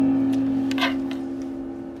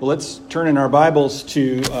Well, let's turn in our Bibles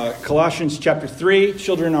to Colossians chapter 3.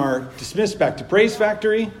 Children are dismissed back to Praise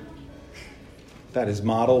Factory. That is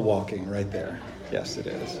model walking right there. Yes, it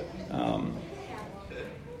is.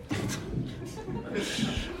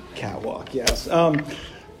 Catwalk, yes.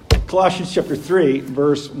 Colossians chapter 3,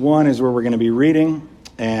 verse 1 is where we're going to be reading.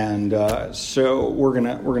 And so we're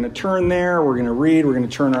gonna turn there. We're going to read. We're going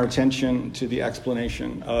to turn our attention to the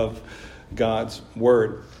explanation of God's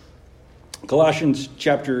Word. Colossians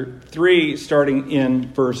chapter 3, starting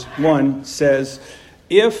in verse 1, says,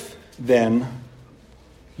 "If then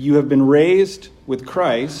you have been raised with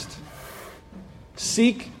Christ,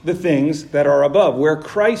 seek the things that are above, where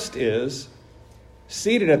Christ is,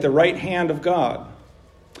 seated at the right hand of God.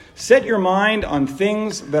 Set your mind on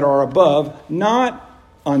things that are above, not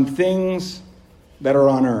on things that are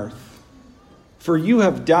on earth. For you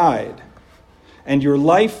have died, and your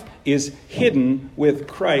life is hidden with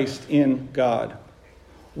Christ in God.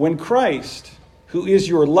 When Christ, who is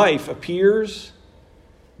your life, appears,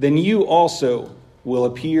 then you also will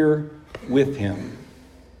appear with him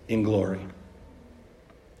in glory."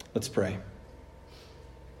 Let's pray.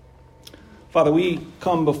 Father, we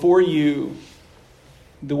come before you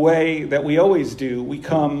the way that we always do. We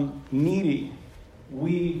come needy.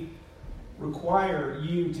 We require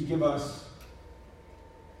you to give us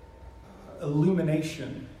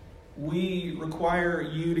illumination. We require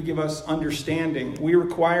you to give us understanding. We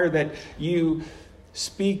require that you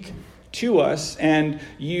speak to us and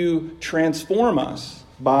you transform us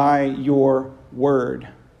by your word.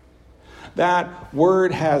 That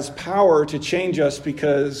word has power to change us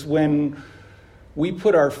because when we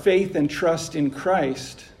put our faith and trust in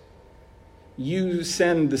Christ, you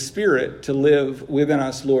send the Spirit to live within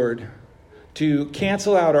us, Lord, to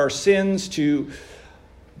cancel out our sins, to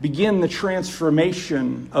begin the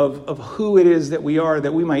transformation of who it is that we are,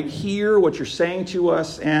 that we might hear what you're saying to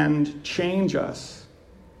us and change us.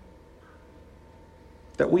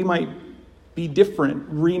 That we might be different,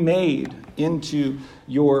 remade into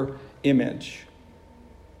your image.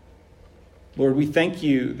 Lord, we thank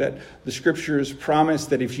you that the Scriptures promise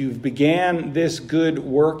that if you've began this good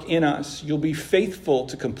work in us, you'll be faithful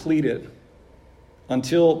to complete it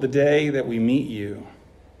until the day that we meet you.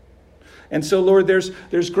 And so, Lord,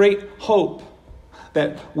 there's great hope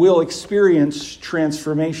that we'll experience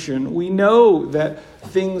transformation. We know that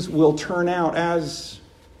things will turn out as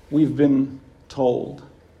we've been told,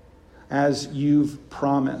 as you've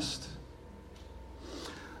promised.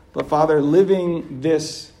 But Father, living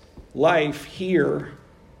this life here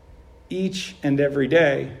each and every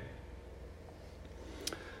day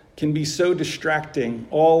can be so distracting.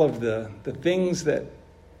 All of the things that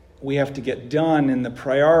we have to get done and the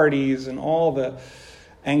priorities and all the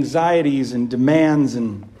anxieties and demands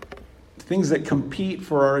and things that compete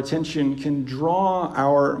for our attention can draw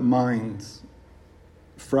our minds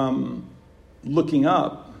from looking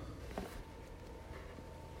up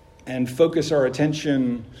and focus our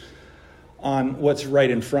attention on what's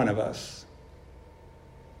right in front of us,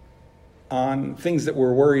 on things that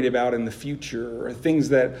we're worried about in the future or things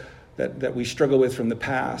that we struggle with from the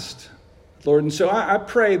past. Lord, and so I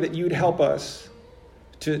pray that you'd help us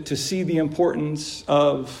to see the importance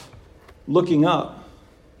of looking up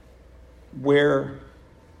where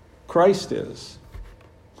Christ is,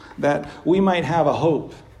 that we might have a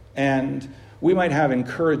hope and we might have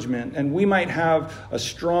encouragement and we might have a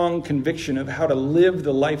strong conviction of how to live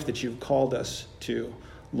the life that you've called us to,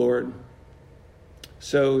 Lord,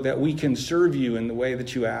 so that we can serve you in the way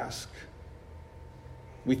that you ask.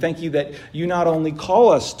 We thank you that you not only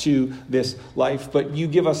call us to this life, but you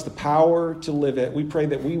give us the power to live it. We pray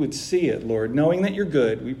that we would see it, Lord, knowing that you're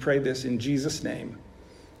good. We pray this in Jesus' name.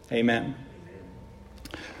 Amen.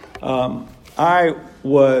 I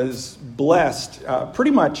was blessed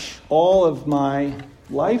pretty much all of my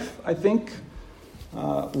life, I think.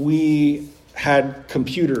 We had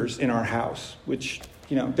computers in our house, which,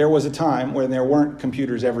 there was a time when there weren't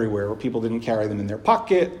computers everywhere, where people didn't carry them in their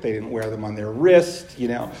pocket, they didn't wear them on their wrist,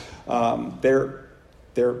 I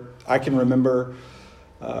can remember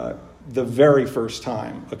the very first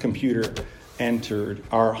time a computer entered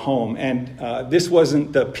our home. And this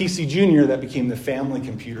wasn't the PC Junior that became the family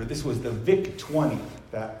computer. This was the VIC-20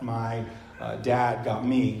 that my dad got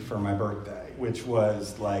me for my birthday, which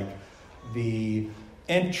was like the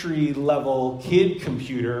entry-level kid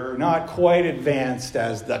computer, not quite advanced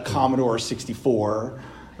as the Commodore 64.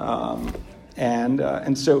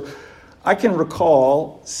 And so I can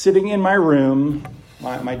recall sitting in my room.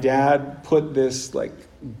 My dad put this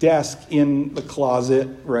desk in the closet,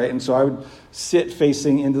 right? And so I would sit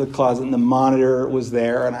facing into the closet, and the monitor was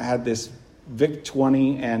there, and I had this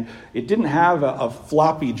VIC-20, and it didn't have a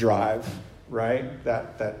floppy drive, right?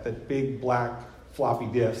 That big black floppy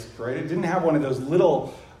disk, right? It didn't have one of those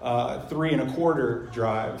little 3 1/4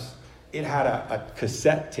 drives. It had a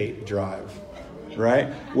cassette tape drive,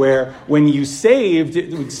 right? Where when you saved,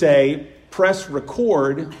 it would say, press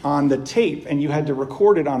record on the tape, and you had to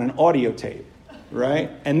record it on an audio tape, right?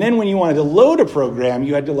 And then when you wanted to load a program,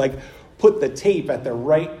 you had to put the tape at the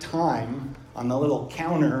right time on the little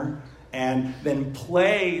counter and then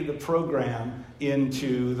play the program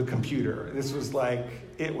into the computer. This was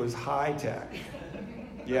it was high tech.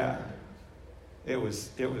 Yeah. It was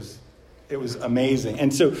amazing.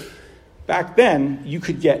 And so back then, you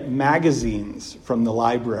could get magazines from the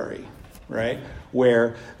library, right?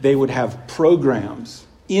 Where they would have programs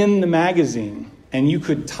in the magazine, and you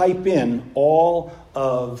could type in all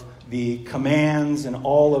of the commands and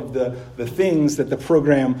all of the things that the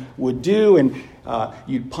program would do, and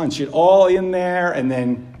you'd punch it all in there, and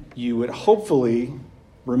then you would hopefully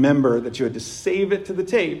remember that you had to save it to the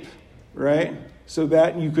tape, right? So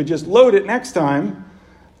that you could just load it next time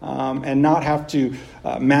and not have to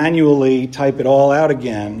manually type it all out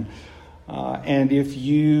again. And if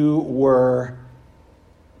you were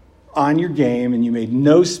on your game and you made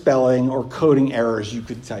no spelling or coding errors, you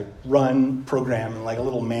could type run program, and a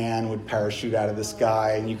little man would parachute out of the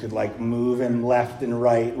sky, and you could move him left and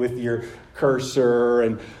right with your cursor,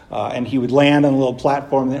 and he would land on a little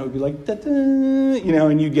platform, and it would be da-da,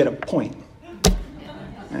 and you'd get a point.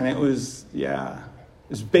 And it was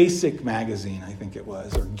Basic Magazine, I think it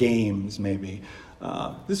was, or Games maybe.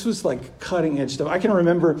 This was cutting edge stuff. I can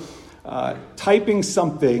remember typing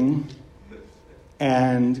something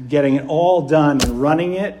and getting it all done and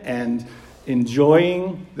running it and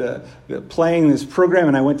enjoying the playing this program.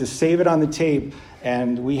 And I went to save it on the tape,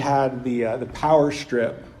 and we had the power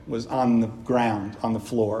strip was on the ground, on the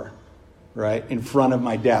floor, right in front of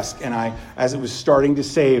my desk. And as it was starting to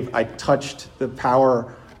save, I touched the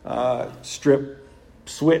power strip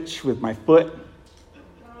switch with my foot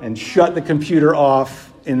and shut the computer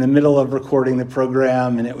off in the middle of recording the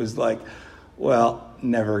program. And it was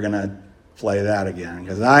never gonna play that again,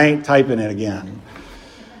 because I ain't typing it again.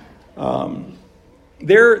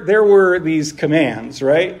 There were these commands,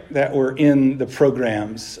 right, that were in the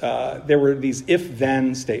programs. There were these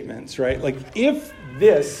if-then statements, right? If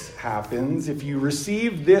this happens, if you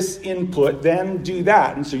receive this input, then do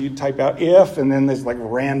that. And so you type out if, and then there's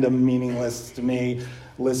random, meaningless to me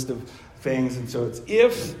list of things. And so it's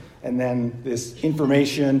if, and then this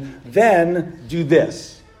information, then do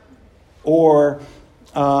this. Or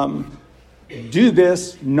do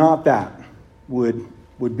this, not that, would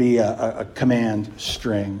be a command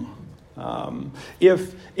string.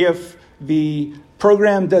 If the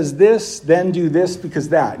program does this, then do this because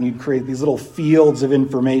that. And you'd create these little fields of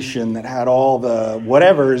information that had all the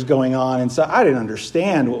whatever is going on. And so I didn't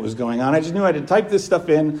understand what was going on. I just knew I had to type this stuff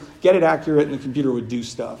in, get it accurate, and the computer would do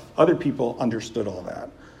stuff. Other people understood all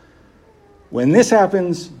that. When this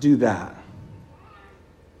happens, do that.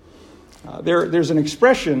 There's an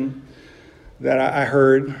expression that I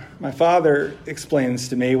heard my father explains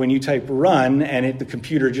to me. When you type run and the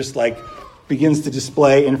computer just begins to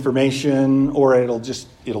display information, or it'll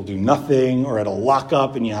do nothing, or it'll lock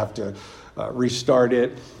up and you have to restart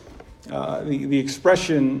it. The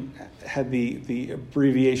expression had the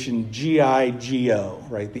abbreviation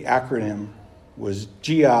GIGO, right? The acronym was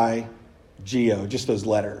GIGO, just those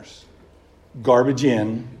letters. Garbage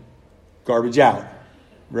in, garbage out.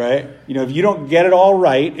 Right? If you don't get it all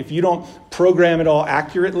right, if you don't program it all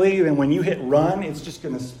accurately, then when you hit run, it's just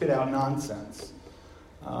going to spit out nonsense.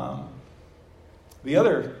 The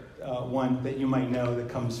other one that you might know that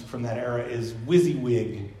comes from that era is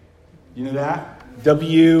WYSIWYG. You know that?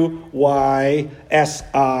 WYSIWYG.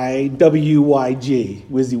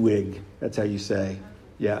 WYSIWYG. That's how you say.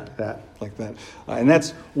 Yeah, that, like that. And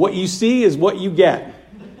that's what you see is what you get.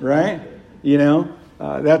 Right?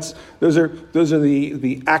 Those are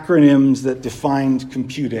the acronyms that defined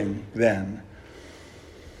computing then.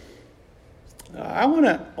 I want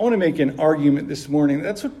to make an argument this morning.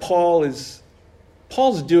 That's what Paul's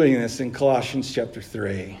doing this in Colossians chapter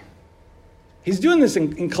 3. He's doing this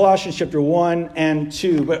in Colossians chapter 1 and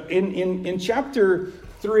 2, but in chapter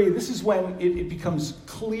 3, this is when it becomes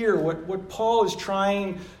clear what Paul is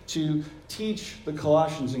trying to teach the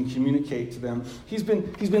Colossians and communicate to them. He's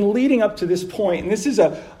been leading up to this point, and this is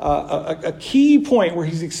a key point where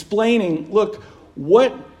he's explaining, look,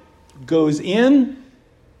 what goes in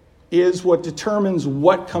is what determines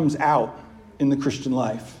what comes out in the Christian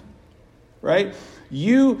life, right?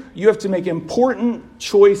 you have to make important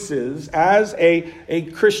choices as a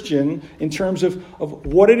Christian in terms of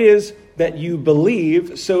what it is that you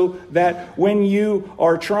believe, so that when you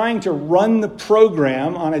are trying to run the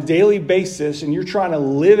program on a daily basis and you're trying to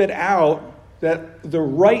live it out, that the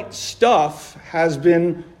right stuff has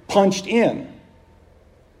been punched in.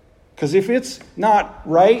 Because if it's not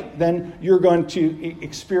right, then you're going to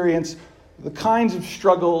experience the kinds of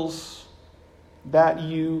struggles that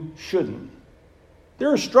you shouldn't.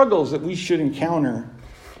 There are struggles that we should encounter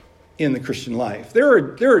in the Christian life. There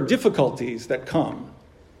are difficulties that come.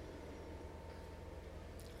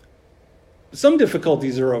 Some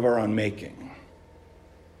difficulties are of our own making.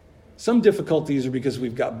 Some difficulties are because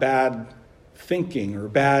we've got bad thinking or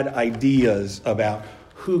bad ideas about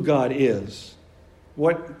who God is,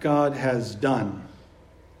 what God has done,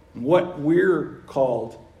 and what we're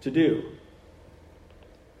called to do.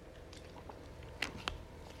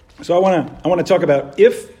 So I want to talk about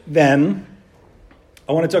if then.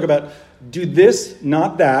 I want to talk about do this,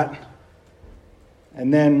 not that.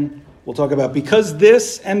 And then we'll talk about because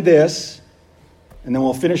this and this. And then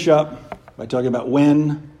we'll finish up by talking about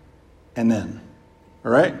when and then.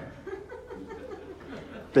 All right?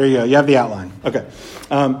 There you go. You have the outline. Okay.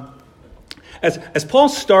 As Paul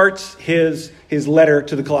starts his letter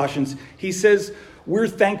to the Colossians, he says, we're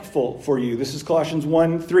thankful for you. This is Colossians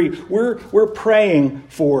 1:3. We're praying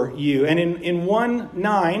for you. And in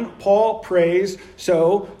 1:9, Paul prays,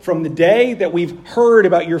 so from the day that we've heard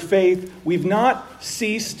about your faith, we've not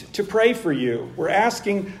ceased to pray for you. We're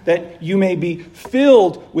asking that you may be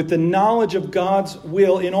filled with the knowledge of God's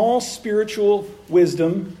will in all spiritual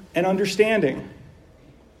wisdom and understanding.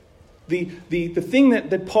 The thing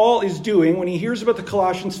that Paul is doing when he hears about the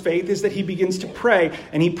Colossians' faith is that he begins to pray.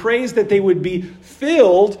 And he prays that they would be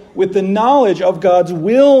filled with the knowledge of God's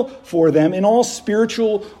will for them in all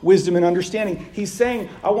spiritual wisdom and understanding. He's saying,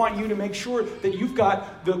 I want you to make sure that you've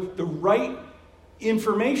got the right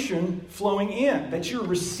information flowing in, that you're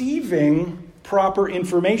receiving proper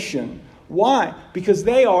information. Why? Because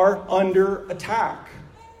they are under attack.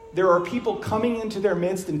 There are people coming into their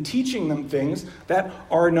midst and teaching them things that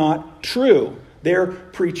are not true. They're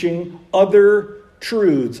preaching other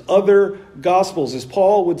truths, other gospels. As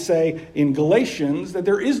Paul would say in Galatians, that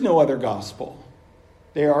there is no other gospel.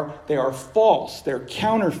 They are false, they're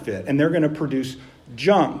counterfeit, and they're going to produce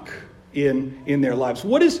junk in their lives.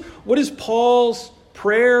 What is Paul's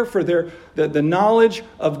prayer for the knowledge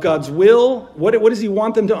of God's will? What does he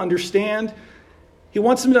want them to understand? He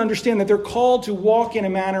wants them to understand that they're called to walk in a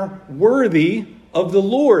manner worthy of the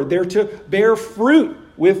Lord. They're to bear fruit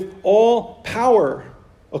with all power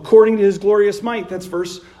according to his glorious might. That's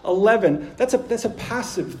verse 11. That's a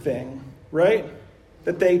passive thing, right?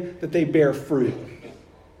 That they bear fruit.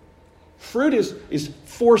 Fruit is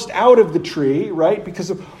forced out of the tree, right? Because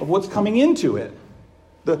of what's coming into it.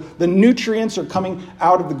 The nutrients are coming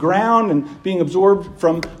out of the ground and being absorbed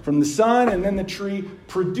from the sun, and then the tree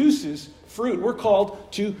produces fruit. We're called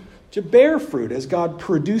to bear fruit as God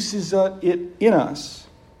produces it in us.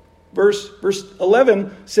 Verse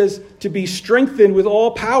 11 says to be strengthened with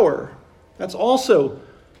all power. That's also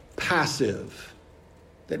passive.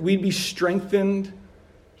 That we'd be strengthened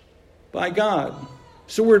by God.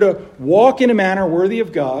 So we're to walk in a manner worthy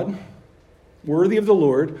of God, worthy of the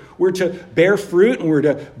Lord. We're to bear fruit and we're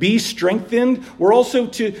to be strengthened. We're also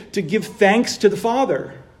to give thanks to the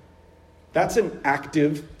Father. That's an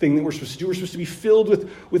active thing that we're supposed to do. We're supposed to be filled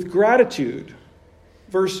with gratitude.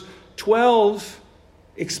 Verse 12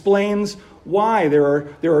 explains why. There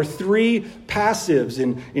are three passives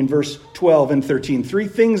in verse 12 and 13. Three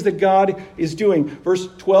things that God is doing. Verse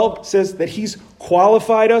 12 says that he's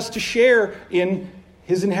qualified us to share in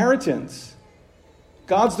his inheritance.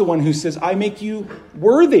 God's the one who says, I make you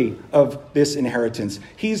worthy of this inheritance.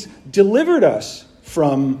 He's delivered us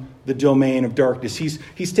from the domain of darkness.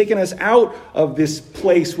 He's taken us out of this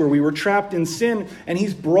place where we were trapped in sin, and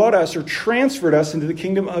he's brought us or transferred us into the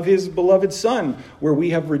kingdom of his beloved Son, where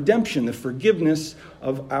we have redemption, the forgiveness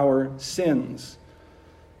of our sins.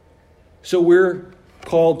 So we're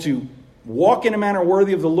called to walk in a manner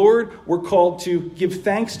worthy of the Lord. We're called to give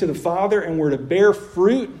thanks to the Father, and we're to bear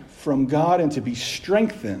fruit from God and to be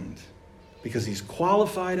strengthened because he's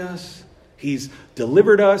qualified us. He's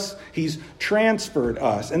delivered us. He's transferred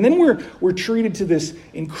us. And then we're treated to this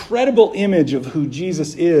incredible image of who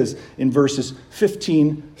Jesus is in verses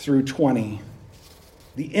 15 through 20.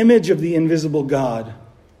 The image of the invisible God,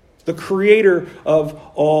 the creator of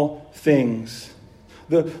all things,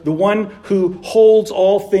 the one who holds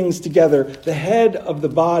all things together, the head of the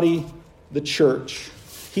body, the church.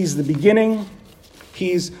 He's the beginning.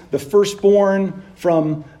 He's the firstborn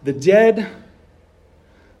from the dead.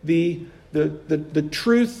 the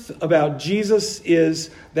truth about Jesus is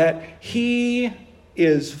that he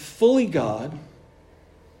is fully God,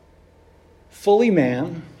 fully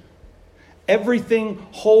man. Everything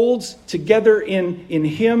holds together in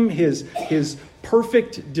him, his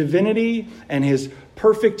perfect divinity and his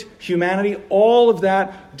perfect humanity. All of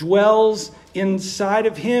that dwells inside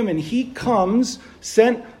of him, and he comes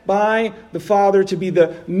sent by the Father to be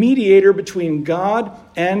the mediator between God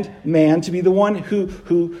and man, to be the one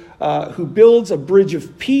who builds a bridge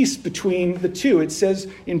of peace between the two. It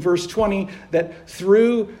says in verse 20 that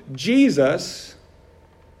through Jesus,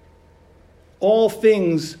 all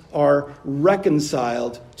things are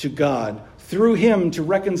reconciled to God. Through him to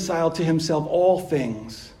reconcile to himself all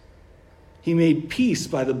things. He made peace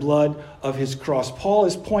by the blood of his cross. Paul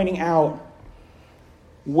is pointing out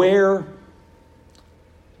where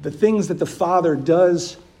the things that the Father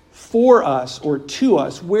does for us or to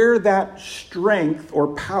us, where that strength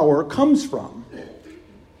or power comes from.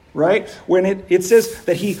 Right? When it says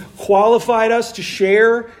that he qualified us to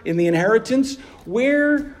share in the inheritance,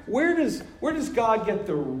 where does God get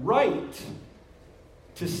the right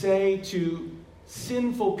to say to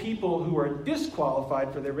sinful people who are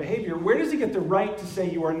disqualified for their behavior, where does he get the right to say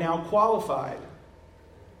you are now qualified?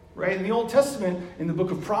 Right? In the Old Testament, in the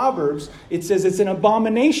book of Proverbs, it says it's an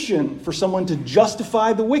abomination for someone to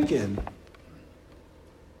justify the wicked.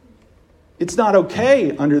 It's not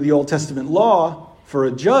okay under the Old Testament law for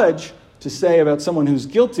a judge to say about someone who's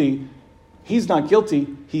guilty, he's not guilty,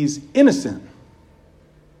 he's innocent.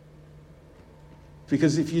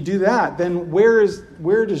 Because if you do that, then where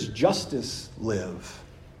does justice live?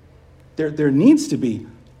 There needs to be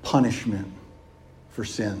punishment for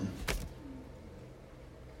sin.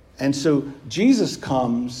 And so Jesus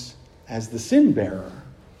comes as the sin bearer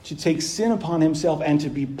to take sin upon himself and to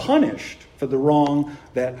be punished for the wrong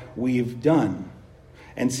that we've done.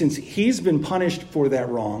 And since he's been punished for that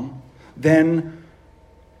wrong, then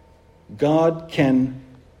God can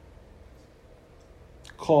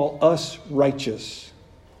call us righteous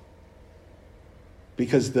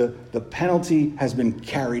because the penalty has been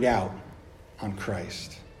carried out on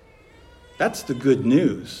Christ. That's the good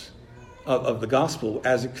news of the gospel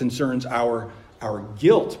as it concerns our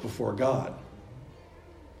guilt before God.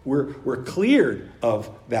 We're cleared of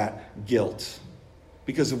that guilt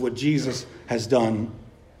because of what Jesus has done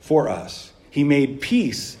for us. He made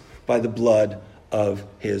peace by the blood of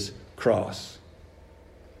his cross.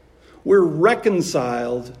 We're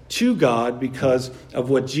reconciled to God because of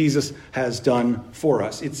what Jesus has done for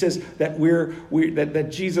us. It says that that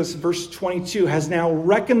Jesus, verse 22, has now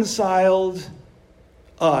reconciled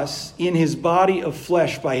us in his body of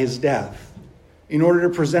flesh by his death, in order to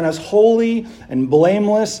present us holy and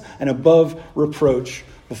blameless and above reproach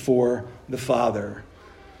before the Father.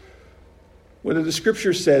 Whether the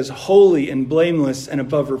scripture says holy and blameless and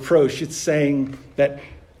above reproach, it's saying that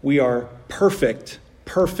we are perfect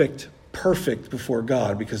before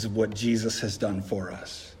God because of what Jesus has done for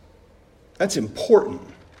us. That's important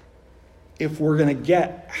if we're going to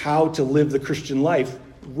get how to live the Christian life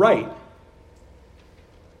right.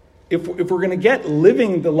 If we're going to get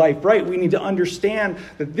living the life right, we need to understand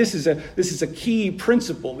that this is a key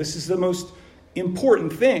principle. This is the most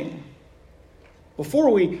important thing. Before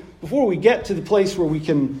we get to the place where we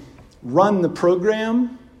can run the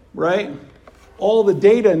program, right? All the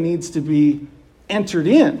data needs to be entered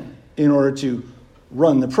in order to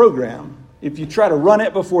run the program. If you try to run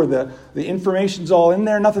it before the information's all in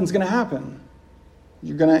there, nothing's going to happen.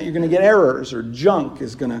 You're going to get errors, or junk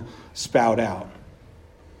is going to spout out.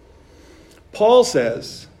 Paul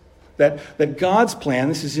says that God's plan,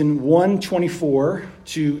 this is in 1:24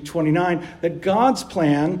 to 29, that God's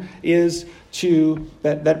plan is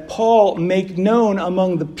that Paul make known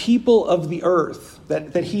among the people of the earth,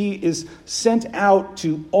 that he is sent out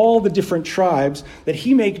to all the different tribes, that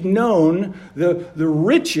he make known the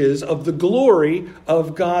riches of the glory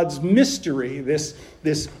of God's mystery,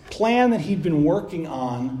 this plan that he'd been working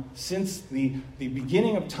on since the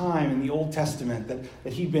beginning of time in the Old Testament,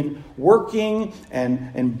 that he'd been working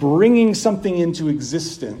and bringing something into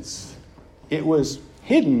existence. It was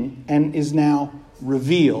hidden and is now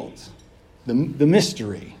revealed. The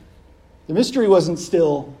mystery. The mystery wasn't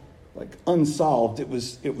still unsolved. It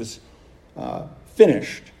was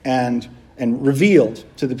finished and revealed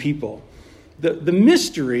to the people. The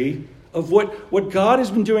mystery of what God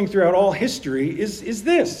has been doing throughout all history is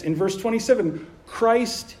this. In verse 27,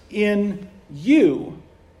 Christ in you,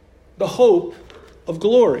 the hope of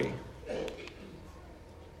glory.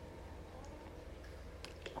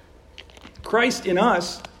 Christ in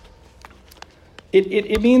us,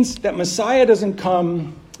 it means that Messiah doesn't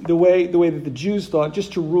come the way that the Jews thought,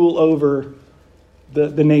 just to rule over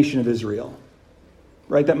the nation of Israel.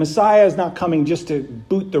 Right? That Messiah is not coming just to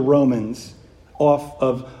boot the Romans off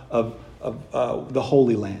of the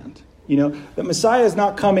Holy Land. That Messiah is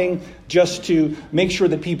not coming just to make sure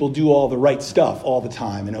that people do all the right stuff all the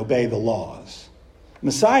time and obey the laws.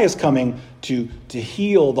 Messiah is coming to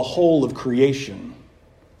heal the whole of creation.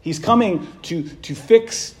 He's coming to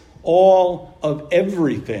fix all of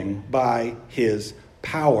everything by his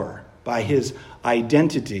power, by his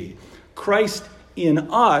identity. Christ in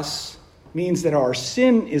us means that our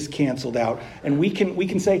sin is canceled out, and we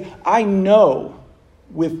can say, I know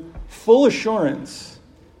with full assurance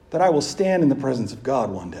that I will stand in the presence of God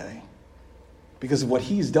one day because of what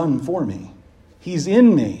he's done for me. He's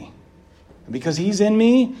in me. And because he's in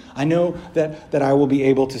me, I know that I will be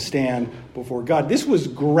able to stand before God. This was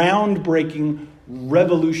groundbreaking,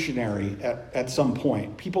 revolutionary at some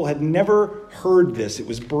point. People had never heard this. It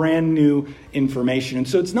was brand new information. And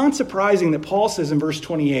so it's not surprising that Paul says in verse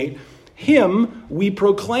 28, him we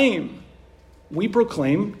proclaim. We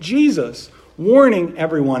proclaim Jesus, warning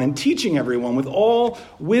everyone and teaching everyone with all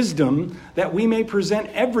wisdom that we may present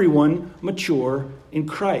everyone mature in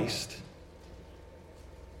Christ.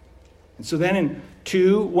 And so then in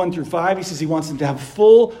 2:1-5, he says he wants them to have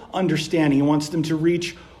full understanding. He wants them to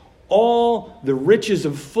reach all the riches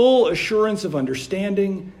of full assurance of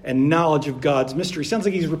understanding and knowledge of God's mystery. Sounds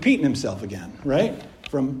like he's repeating himself again, right?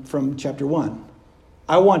 From chapter 1.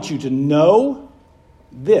 I want you to know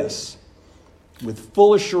this with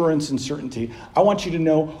full assurance and certainty. I want you to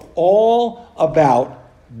know all about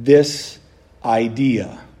this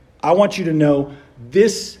idea. I want you to know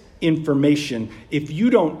this information. If you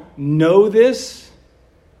don't know this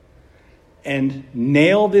and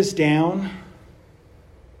nail this down,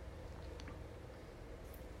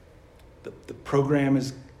 the program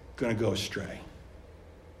is going to go astray.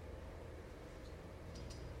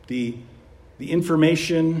 The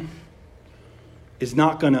information is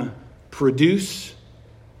not going to produce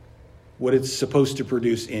what it's supposed to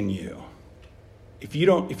produce in you. If you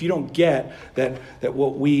don't get that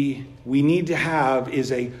what we need to have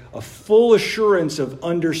is a full assurance of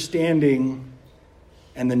understanding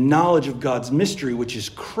and the knowledge of God's mystery, which is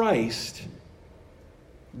Christ,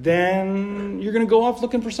 then you're going to go off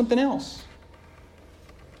looking for something else.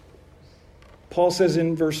 Paul says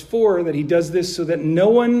in verse 4 that he does this so that no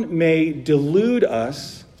one may delude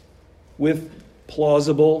us with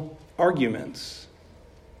plausible arguments.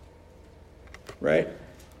 Right?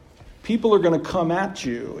 People are going to come at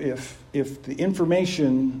you if the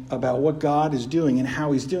information about what God is doing and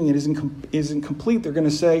how he's doing it isn't complete. They're going to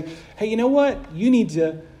say, hey, you know what? You need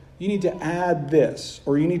to add this,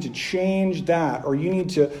 or you need to change that, or you need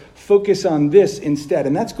to focus on this instead.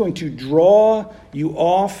 And that's going to draw you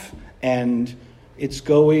off, and it's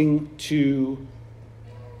going to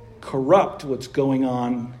corrupt what's going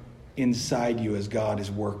on inside you as God is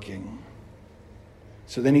working.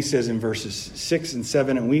 So then he says in verses 6 and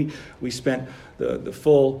 7, and we spent the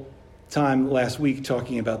full time last week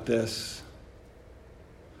talking about this,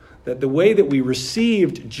 that the way that we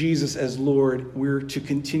received Jesus as Lord, we're to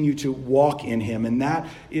continue to walk in him. And that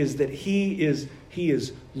is that he is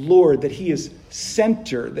Lord, that he is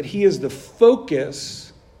center, that he is the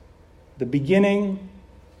focus, the beginning,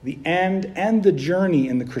 the end, and the journey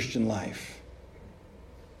in the Christian life.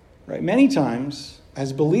 Right? Many times,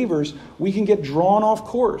 as believers, we can get drawn off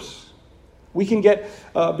course. We can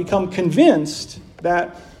become convinced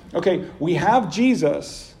that, okay, we have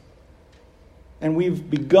Jesus, and we've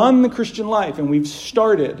begun the Christian life, and we've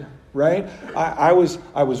started, right? I was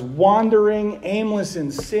wandering, aimless in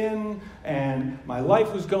sin, and my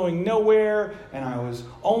life was going nowhere, and I was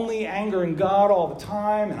only angering God all the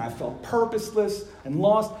time, and I felt purposeless and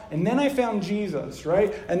lost. And then I found Jesus,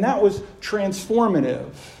 right? And that was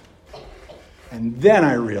transformative. And then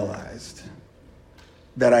I realized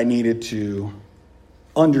that I needed to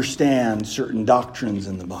understand certain doctrines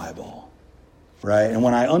in the Bible, right? And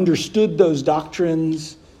when I understood those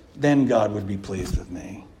doctrines, then God would be pleased with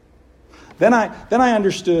me. Then I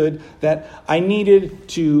understood that I needed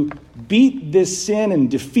to beat this sin and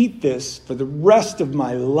defeat this for the rest of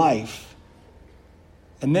my life.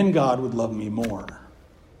 And then God would love me more.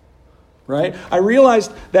 Right? I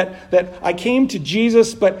realized that I came to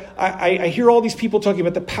Jesus, but I hear all these people talking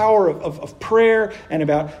about the power of prayer and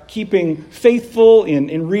about keeping faithful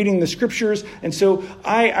in reading the scriptures. And so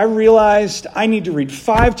I realized I need to read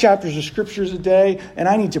 5 chapters of scriptures a day, and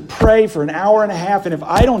I need to pray for an hour and a half. And if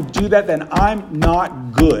I don't do that, then I'm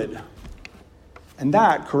not good. And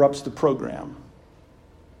that corrupts the program.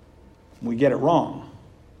 We get it wrong.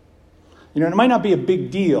 You know, it might not be a big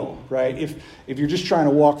deal, right? If you're just trying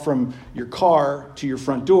to walk from your car to your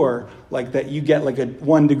front door, like that, you get like a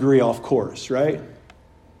 1 degree off course, right?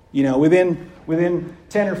 You know, within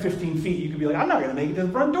 10 or 15 feet, you could be like, I'm not going to make it to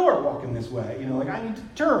the front door walking this way. You know, like I need to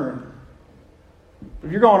turn. But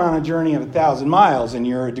if you're going on a journey of 1,000 miles and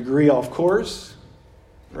you're a degree off course,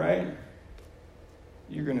 right?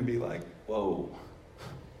 You're going to be like, whoa,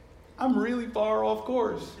 I'm really far off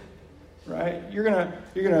course, right? You're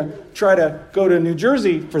gonna try to go to New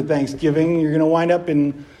Jersey for Thanksgiving. You're going to wind up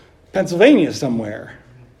in Pennsylvania somewhere,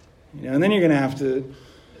 you know, and then you're going to have to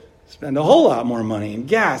spend a whole lot more money in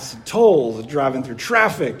gas, and tolls, and driving through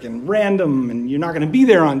traffic, and random, and you're not going to be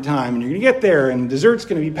there on time, and you're going to get there, and dessert's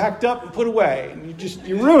going to be packed up and put away, and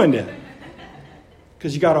you ruined it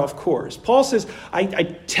because you got off course. Paul says, I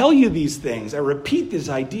tell you these things, I repeat this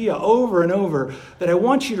idea over and over, that I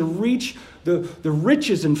want you to reach the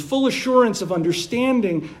riches and full assurance of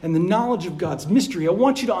understanding and the knowledge of God's mystery. I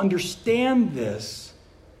want you to understand this,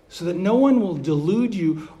 so that no one will delude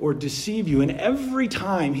you or deceive you. And every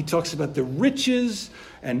time he talks about the riches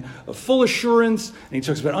and a full assurance, and he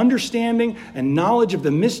talks about understanding and knowledge of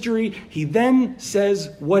the mystery, he then says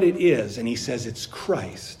what it is. And he says it's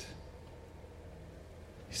Christ.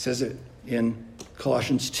 He says it in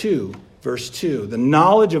Colossians 2, verse 2. The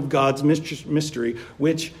knowledge of God's mystery,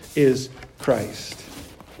 which is Christ.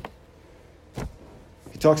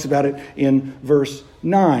 He talks about it in verse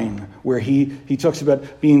 9, where he talks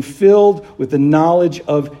about being filled with the knowledge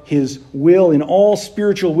of his will in all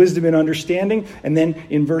spiritual wisdom and understanding. And then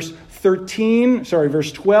in verse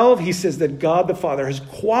 12, he says that God the Father has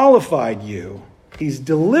qualified you. He's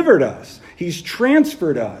delivered us. He's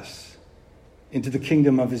transferred us into the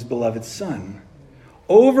kingdom of his beloved Son.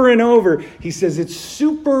 Over and over, he says it's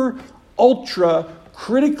super, ultra,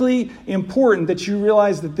 critically important that you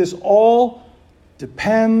realize that this all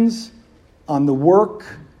depends on the work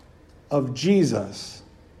of Jesus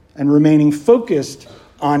and remaining focused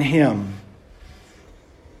on him.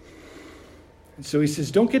 And so he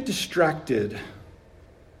says, don't get distracted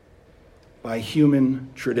by human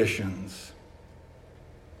traditions.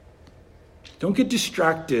 Don't get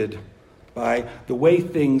distracted by the way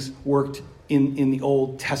things worked in the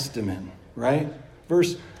Old Testament, right?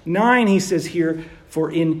 Verse 9, he says here, for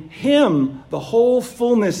in him the whole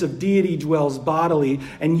fullness of deity dwells bodily,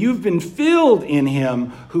 and you've been filled in him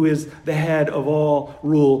who is the head of all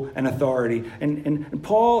rule and authority. And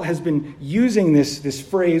Paul has been using this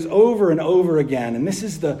phrase over and over again, and this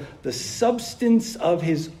is the substance of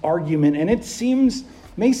his argument, and it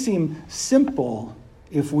may seem simple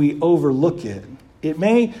if we overlook it. It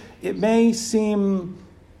may seem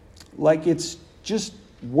like it's just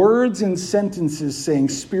words and sentences saying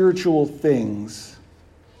spiritual things,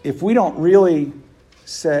 if we don't really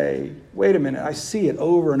say, wait a minute, I see it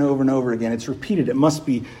over and over and over again. It's repeated. It must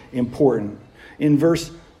be important. In verse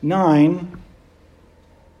 9,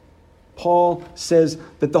 Paul says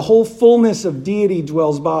that the whole fullness of deity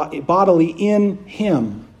dwells bodily in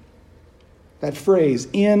him. That phrase,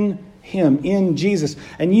 in him, in Jesus.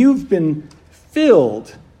 And you've been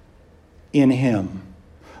filled in him.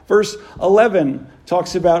 Verse 11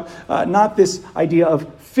 talks about not this idea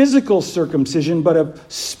of physical circumcision, but of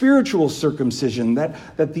spiritual circumcision,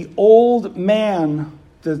 that the old man,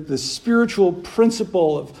 the spiritual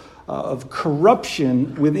principle of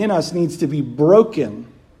corruption within us needs to be broken.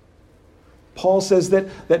 Paul says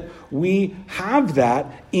that we have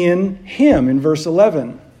that in him in verse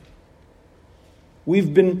 11.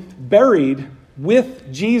 We've been buried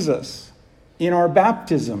with Jesus in our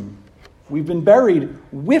baptism. We've been buried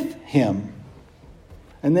with him.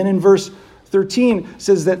 And then in verse 13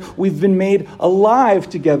 says that we've been made alive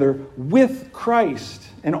together with Christ,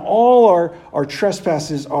 and all our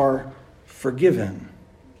trespasses are forgiven.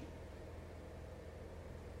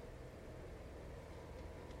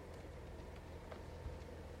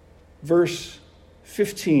 Verse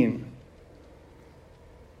 15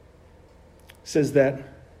 says that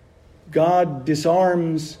God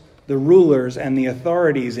disarms the rulers and the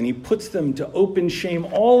authorities, and he puts them to open shame.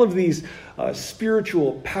 All of these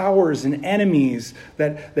spiritual powers and enemies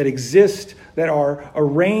that exist, that are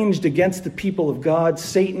arranged against the people of God,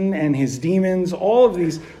 Satan and his demons, all of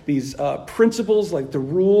these principles, like the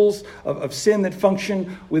rules of sin that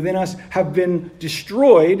function within us, have been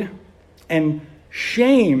destroyed and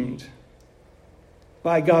shamed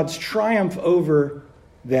by God's triumph over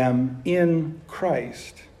them in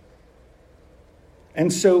Christ.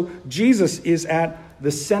 And so Jesus is at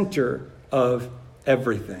the center of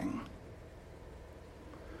everything.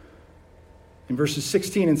 In verses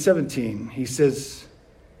 16 and 17, he says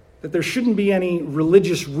That there shouldn't be any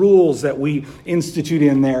religious rules that we institute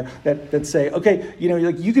in there that say, okay,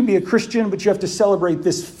 you can be a Christian, but you have to celebrate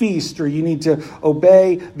this feast, or you need to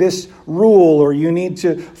obey this rule, or you need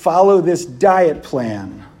to follow this diet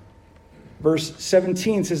plan. Verse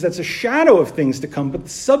 17 says that's a shadow of things to come, but the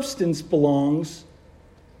substance belongs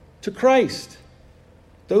to Christ.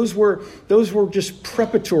 Those were just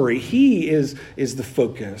preparatory. He is the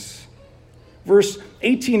focus. Verse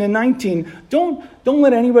 18 and 19, don't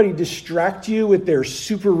let anybody distract you with their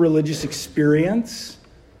super religious experience.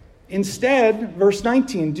 Instead, verse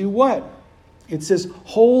 19, do what? It says,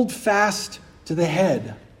 hold fast to the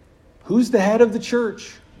head. Who's the head of the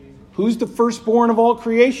church? Who's the firstborn of all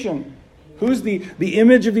creation? Who's the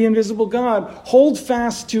image of the invisible God? Hold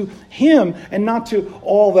fast to him and not to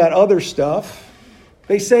all that other stuff.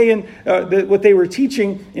 They say in what they were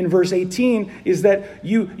teaching in verse 18 is that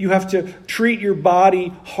you have to treat your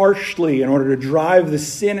body harshly in order to drive the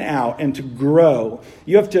sin out and to grow.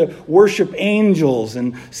 You have to worship angels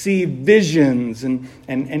and see visions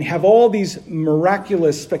and have all these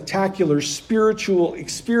miraculous, spectacular spiritual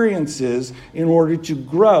experiences in order to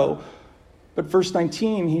grow. But verse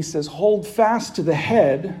 19, he says, hold fast to the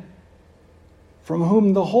head, from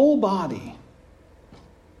whom the whole body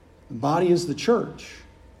is the church.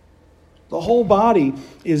 The whole body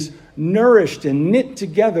is nourished and knit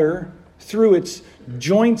together through its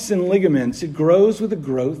joints and ligaments. It grows with a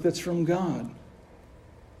growth that's from God.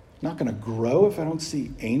 It's not going to grow if I don't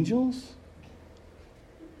see angels,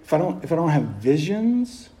 if I don't have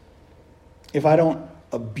visions, if I don't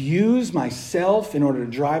abuse myself in order to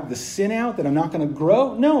drive the sin out, that I'm not going to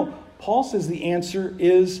grow. No, Paul says the answer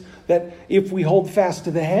is that if we hold fast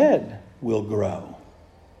to the head, we'll grow.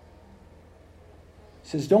 He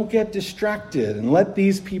says, don't get distracted and let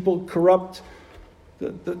these people corrupt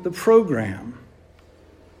the program.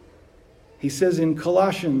 He says in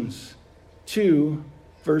Colossians 2,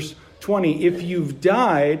 verse 20, if you've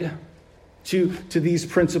died to these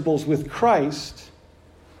principles with Christ,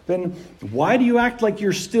 then why do you act like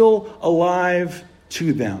you're still alive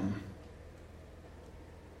to them?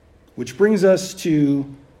 Which brings us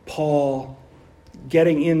to Paul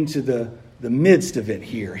getting into the midst of it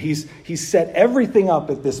here. He's set everything up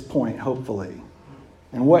at this point, hopefully.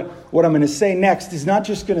 And what I'm going to say next is not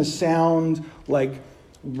just going to sound like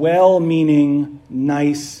well-meaning,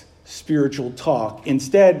 nice spiritual talk.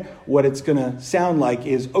 Instead, what it's going to sound like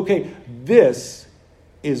is, okay, this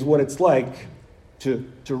is what it's like to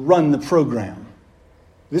run the program.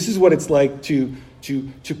 This is what it's like to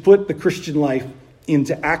put the Christian life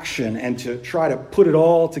into action and to try to put it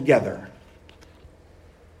all together.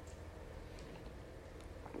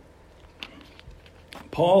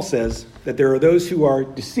 Paul says that there are those who are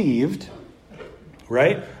deceived,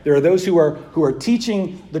 right? There are those who are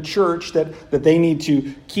teaching the church that they need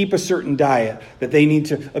to keep a certain diet, that they need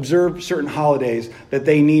to observe certain holidays, that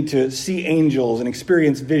they need to see angels and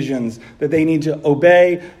experience visions, that they need to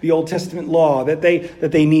obey the Old Testament law, that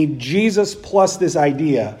they need Jesus plus this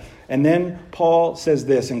idea. And then Paul says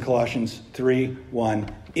this in Colossians 3:1,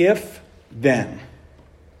 if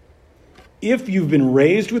you've been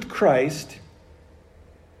raised with Christ,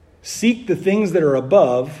 seek the things that are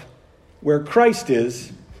above, where Christ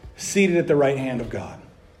is, seated at the right hand of God.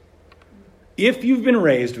 If you've been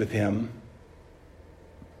raised with him,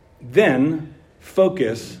 then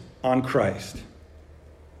focus on Christ.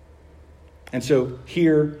 And so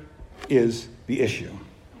here is the issue.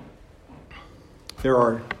 There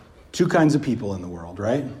are two kinds of people in the world,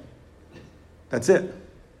 right? That's it.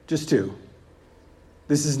 Just two.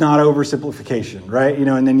 This is not oversimplification, right?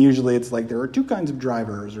 And then usually it's like there are two kinds of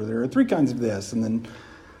drivers, or there are three kinds of this, and then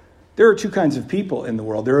there are two kinds of people in the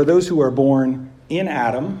world. There are those who are born in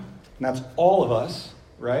Adam, and that's all of us,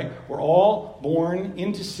 right? We're all born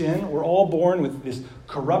into sin. We're all born with this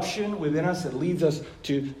corruption within us that leads us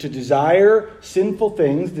to desire sinful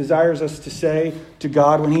things, desires us to say to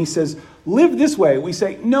God when he says, live this way. We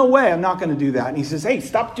say, no way, I'm not going to do that. And he says, hey,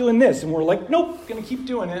 stop doing this. And we're like, nope, going to keep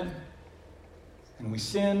doing it. And we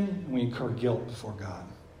sin, and we incur guilt before God.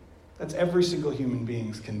 That's every single human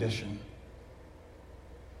being's condition.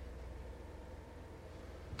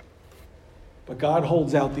 But God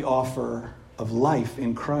holds out the offer of life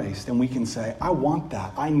in Christ, and we can say, I want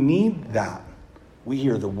that. I need that. We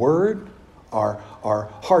hear the word, our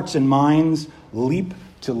hearts and minds leap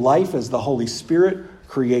to life as the Holy Spirit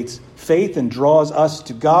creates faith and draws us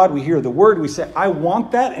to God. We hear the word, we say, I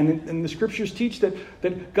want that. And the scriptures teach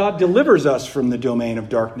that God delivers us from the domain of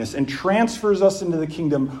darkness and transfers us into the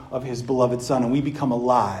kingdom of his beloved Son. And we become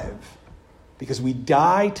alive because we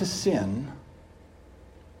die to sin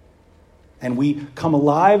and we come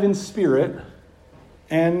alive in spirit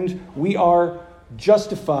and we are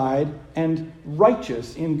justified and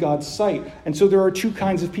righteous in God's sight. And so there are two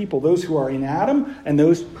kinds of people, those who are in Adam and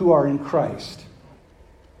those who are in Christ.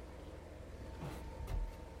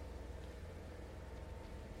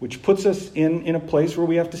 Which puts us in a place where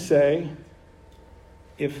we have to say,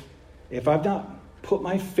 if I've not put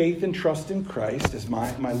my faith and trust in Christ as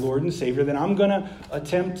my Lord and Savior, then I'm going to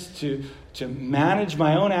attempt to manage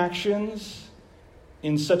my own actions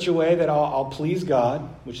in such a way that I'll please God,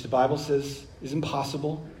 which the Bible says is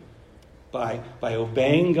impossible. By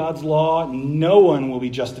obeying God's law, no one will be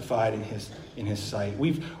justified in his sight.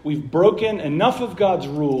 We've broken enough of God's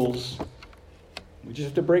rules. We just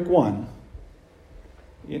have to break one.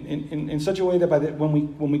 In such a way that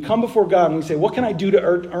when we come before God and we say, what can I do to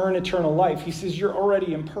earn eternal life? He says, you're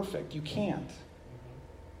already imperfect. You can't.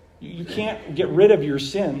 You can't get rid of your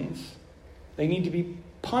sins. They need to be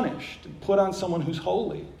punished and put on someone who's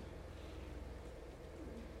holy.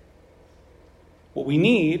 What we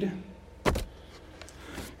need,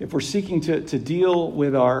 if we're seeking to deal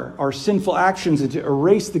with our sinful actions and to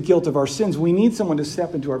erase the guilt of our sins, we need someone to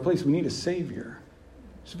step into our place. We need a Savior.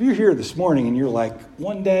 So if you're here this morning and you're like,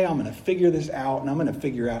 one day I'm going to figure this out and I'm going to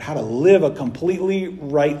figure out how to live a completely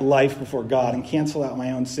right life before God and cancel out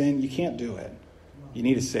my own sin, you can't do it. You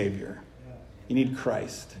need a Savior. You need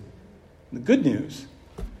Christ. The good news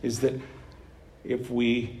is that if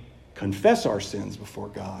we confess our sins before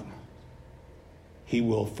God, He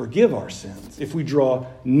will forgive our sins. If we draw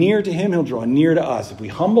near to Him, He'll draw near to us. If we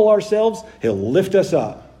humble ourselves, He'll lift us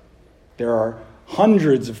up. There are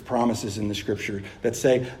hundreds of promises in the Scripture that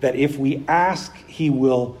say that if we ask, He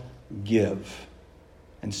will give.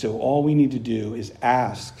 And so all we need to do is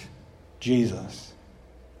ask Jesus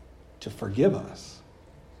to forgive us,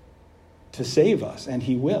 to save us, and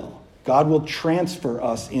He will. God will transfer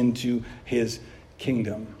us into His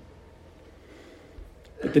kingdom.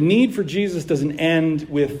 But the need for Jesus doesn't end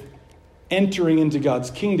with entering into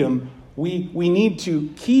God's kingdom. We need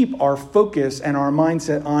to keep our focus and our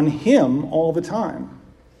mindset on Him all the time.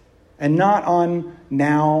 And not on,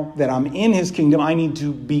 now that I'm in His kingdom, I need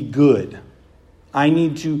to be good. I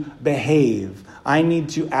need to behave. I need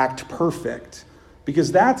to act perfect.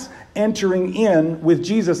 Because that's entering in with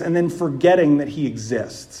Jesus and then forgetting that He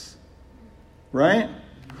exists. Right?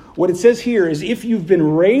 What it says here is, if you've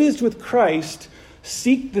been raised with Christ,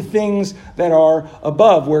 seek the things that are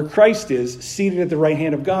above, where Christ is, seated at the right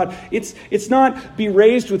hand of God. It's not be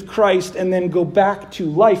raised with Christ and then go back to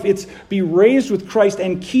life. It's be raised with Christ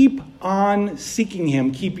and keep on seeking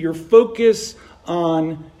Him. Keep your focus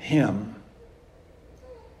on Him.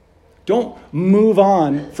 Don't move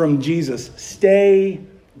on from Jesus. Stay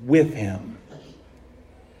with Him.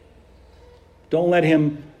 Don't let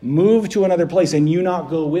Him move to another place and you not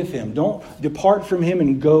go with Him. Don't depart from Him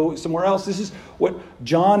and go somewhere else. This is what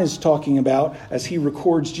John is talking about as he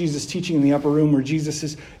records Jesus teaching in the upper room, where Jesus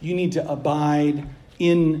says, you need to abide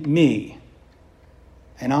in me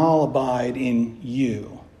and I'll abide in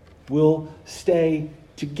you. We'll stay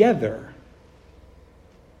together.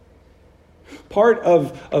 Part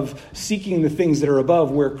of seeking the things that are above,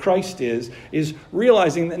 where Christ is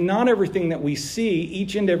realizing that not everything that we see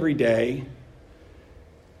each and every day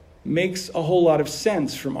makes a whole lot of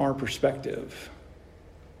sense from our perspective.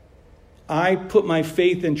 I put my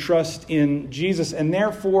faith and trust in Jesus, and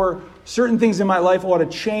therefore certain things in my life ought to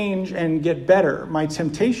change and get better. My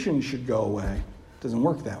temptation should go away. It doesn't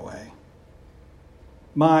work that way.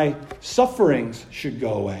 My sufferings should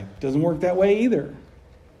go away. It doesn't work that way either.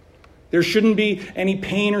 There shouldn't be any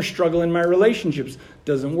pain or struggle in my relationships. It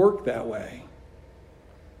doesn't work that way.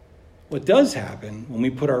 What does happen when we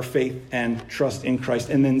put our faith and trust in Christ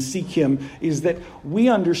and then seek Him is that we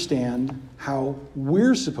understand how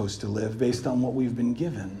we're supposed to live based on what we've been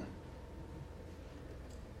given.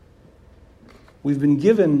 We've been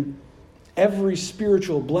given every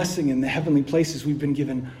spiritual blessing in the heavenly places. We've been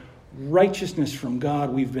given righteousness from God.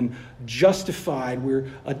 We've been justified. We're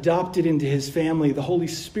adopted into His family. The Holy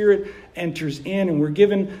Spirit enters in, and we're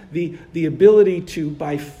given the ability to,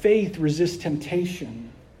 by faith, resist temptation.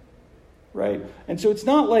 Right? And so it's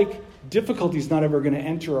not like difficulty is not ever going to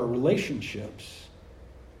enter our relationships.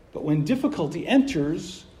 But when difficulty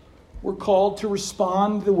enters, we're called to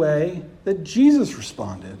respond the way that Jesus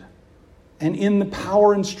responded, and in the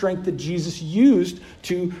power and strength that Jesus used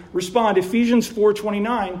to respond. Ephesians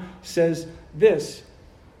 4:29 says this: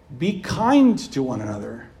 be kind to one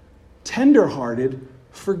another, tenderhearted,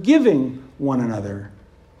 forgiving one another.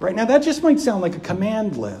 Right? Now that just might sound like a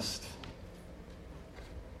command list.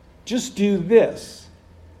 Just do this.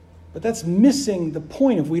 But that's missing the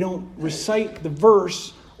point if we don't recite the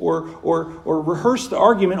verse or rehearse the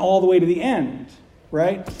argument all the way to the end.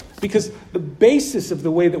 right? Because the basis of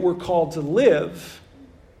the way that we're called to live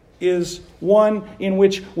is one in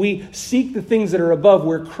which we seek the things that are above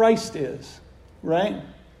where Christ is, right?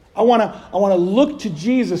 I want to look to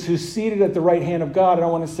Jesus who's seated at the right hand of God, and I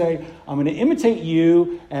want to say, I'm going to imitate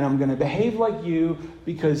you, and I'm going to behave like you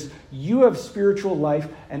because you have spiritual life,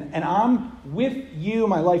 and I'm with you.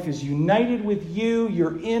 My life is united with you.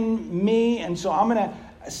 You're in me, and so I'm going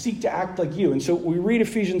to seek to act like you. And so we read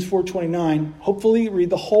Ephesians 4:29. Hopefully read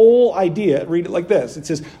the whole idea. Read it like this. It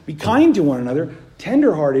says, be kind to one another,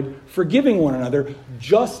 tenderhearted, forgiving one another,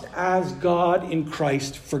 just as God in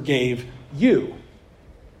Christ forgave you.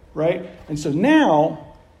 Right? And so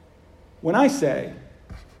now, when I say,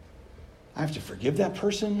 I have to forgive that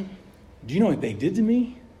person, do you know what they did to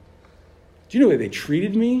me? Do you know the way they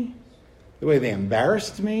treated me? The way they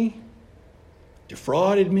embarrassed me?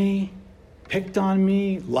 Defrauded me? Picked on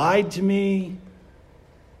me? Lied to me?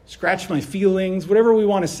 Scratched my feelings? Whatever we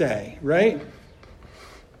want to say, right?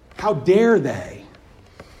 How dare they?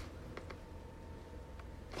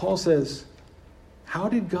 Paul says, how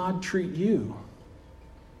did God treat you?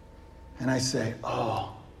 And I say,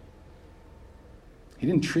 oh, he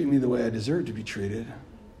didn't treat me the way I deserved to be treated.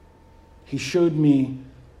 He showed me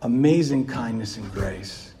amazing kindness and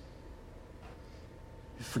grace.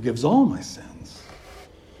 He forgives all my sins.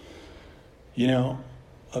 You know,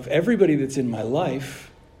 of everybody that's in my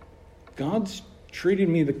life, God's treated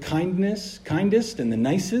me the kindest and the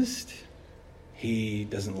nicest. He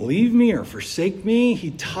doesn't leave me or forsake me.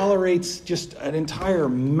 He tolerates just an entire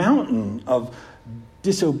mountain of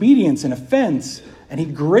disobedience and offense, and he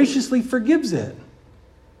graciously forgives it.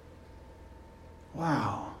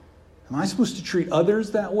 Wow. Am I supposed to treat others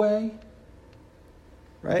that way?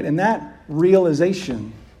 Right? And that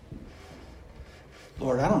realization,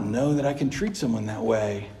 Lord, I don't know that I can treat someone that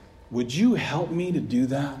way. Would you help me to do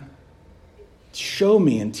that? Show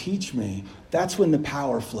me and teach me. That's when the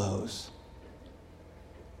power flows.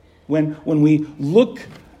 When we look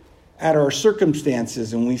at our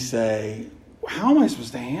circumstances and we say, how am I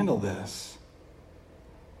supposed to handle this?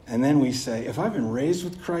 And then we say, if I've been raised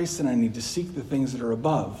with Christ, then I need to seek the things that are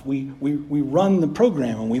above. We run the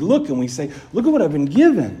program and we look and we say, look at what I've been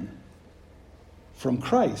given from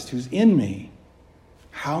Christ who's in me.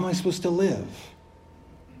 How am I supposed to live?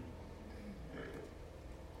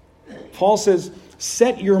 Paul says,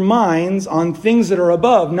 set your minds on things that are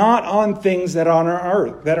above, not on things that are on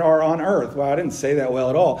earth. Well, I didn't say that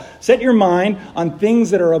well at all. Set your mind on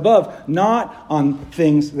things that are above, not on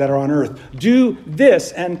things that are on earth. Do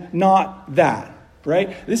this and not that,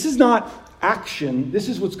 right? This is not action. This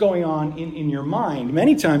is what's going on in your mind.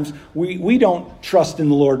 Many times we don't trust in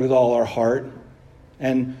the Lord with all our heart,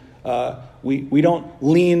 and we don't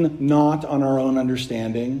lean not on our own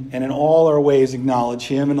understanding, and in all our ways acknowledge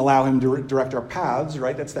him and allow him to direct our paths,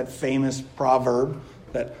 right? That's that famous proverb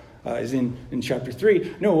that is in chapter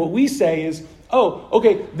 3. No, what we say is, oh,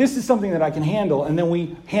 okay, this is something that I can handle, and then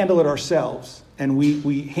we handle it ourselves, and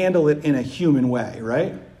we handle it in a human way,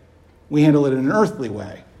 right? We handle it in an earthly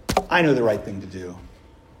way. I know the right thing to do.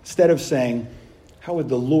 Instead of saying, how would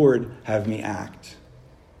the Lord have me act?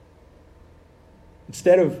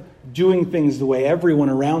 Instead of doing things the way everyone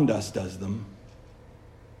around us does them,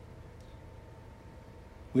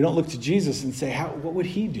 we don't look to Jesus and say, what would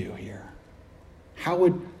he do here? How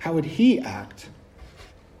would he act?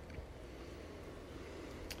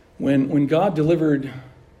 When God delivered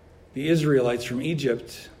the Israelites from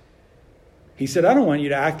Egypt, he said, I don't want you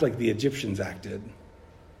to act like the Egyptians acted.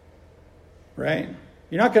 Right?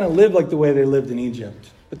 You're not going to live like the way they lived in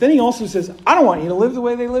Egypt. But then he also says, I don't want you to live the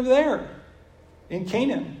way they lived there in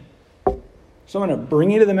Canaan. So I'm going to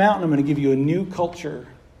bring you to the mountain. I'm going to give you a new culture.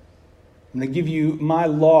 I'm going to give you my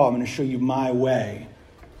law. I'm going to show you my way.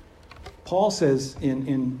 Paul says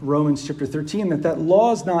in Romans chapter 13 that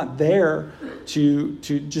law is not there to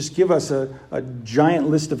just give us a giant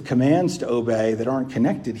list of commands to obey that aren't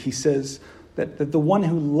connected. He says that the one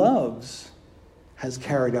who loves has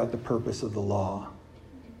carried out the purpose of the law.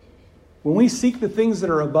 When we seek the things that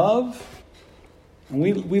are above, and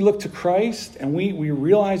we look to Christ and we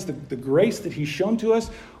realize the grace that he's shown to us,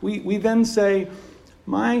 we then say,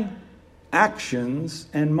 my actions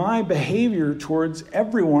and my behavior towards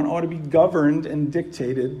everyone ought to be governed and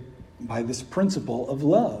dictated by this principle of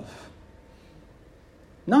love.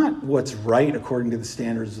 Not what's right according to the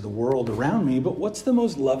standards of the world around me, but what's the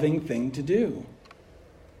most loving thing to do.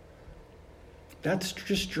 That's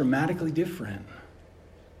just dramatically different.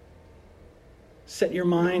 Set your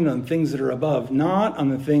mind on things that are above, not on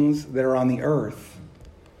the things that are on the earth.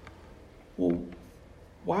 Well,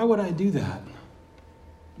 why would I do that?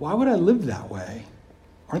 Why would I live that way?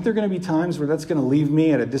 aren't there going to be times where that's going to leave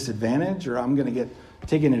me at a disadvantage, or I'm going to get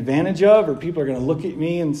taken advantage of, or people are going to look at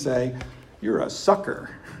me and say, you're a sucker.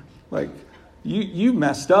 Like, you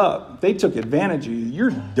messed up. They took advantage of you.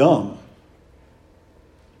 You're dumb.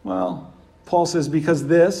 Well, Paul says, because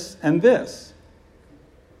this and this.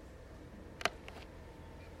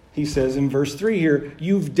 He says in verse 3 here,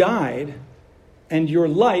 you've died, and your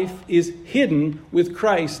life is hidden with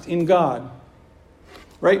Christ in God.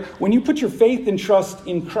 Right? When you put your faith and trust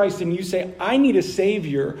in Christ and you say, I need a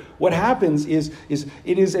Savior, what happens is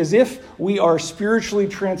it is as if we are spiritually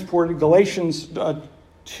transported. Galatians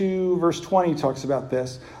 2 verse 20 talks about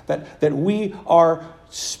this, that we are,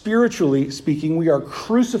 spiritually speaking, we are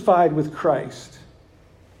crucified with Christ.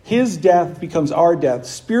 His death becomes our death.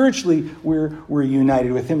 Spiritually, we're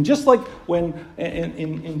united with him. Just like when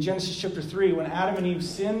in Genesis chapter 3, when Adam and Eve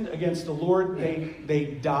sinned against the Lord,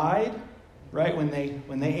 they died. Right? When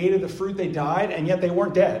they ate of the fruit, they died, and yet they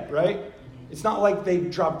weren't dead, right? It's not like they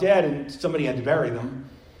dropped dead and somebody had to bury them.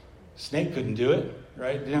 Snake couldn't do it,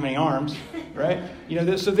 right? Didn't have any arms, right?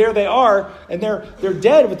 So there they are, and they're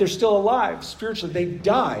dead, but they're still alive. Spiritually, they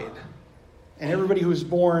died. And everybody who was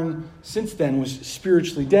born since then was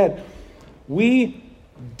spiritually dead. We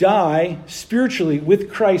die spiritually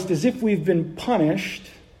with Christ as if we've been punished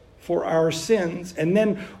for our sins, and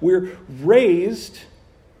then we're raised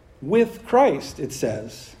with Christ, it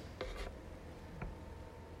says.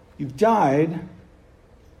 You've died,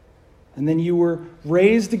 and then you were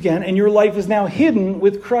raised again, and your life is now hidden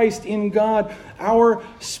with Christ in God. Our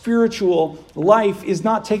spiritual life is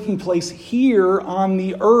not taking place here on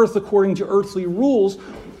the earth according to earthly rules.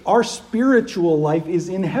 Our spiritual life is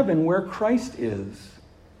in heaven where Christ is.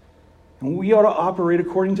 And we ought to operate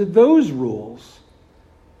according to those rules.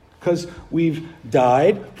 Because we've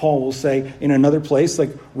died, Paul will say in another place,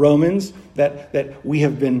 like Romans, that we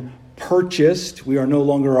have been purchased. We are no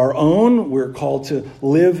longer our own. We're called to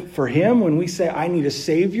live for him. When we say, I need a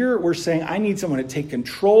Savior, we're saying, I need someone to take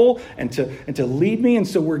control and to lead me. And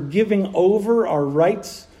so we're giving over our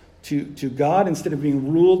rights to God instead of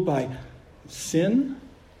being ruled by sin.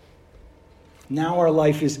 Now our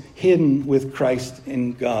life is hidden with Christ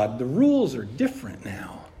in God. The rules are different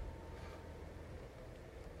now.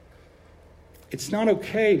 It's not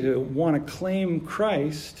okay to want to claim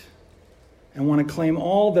Christ and want to claim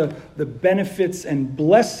all the benefits and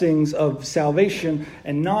blessings of salvation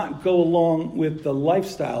and not go along with the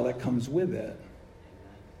lifestyle that comes with it.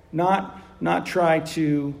 Not try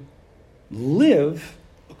to live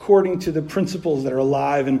according to the principles that are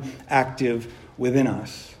alive and active within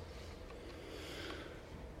us.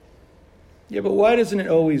 Yeah, but why doesn't it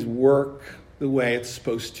always work the way it's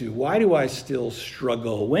supposed to? Why do I still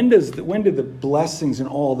struggle? When do the blessings and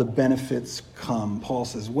all the benefits come? Paul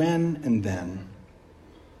says, when and then.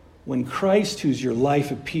 When Christ, who's your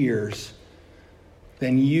life, appears,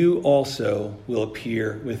 then you also will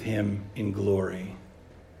appear with him in glory.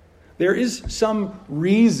 There is some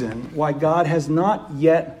reason why God has not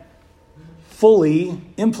yet fully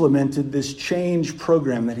implemented this change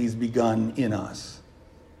program that he's begun in us,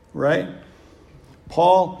 right?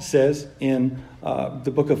 Paul says in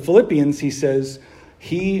the book of Philippians, he says,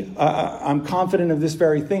 I'm confident of this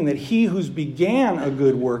very thing, that he who's began a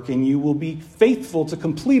good work in you will be faithful to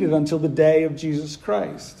complete it until the day of Jesus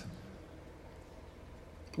Christ.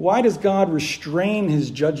 Why does God restrain his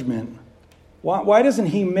judgment? Why doesn't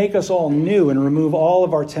he make us all new and remove all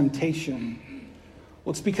of our temptation?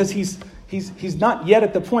 Well, it's because he's not yet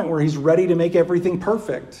at the point where he's ready to make everything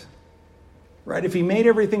perfect. Right? If he made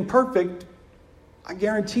everything perfect, I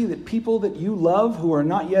guarantee that people that you love who are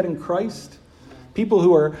not yet in Christ, people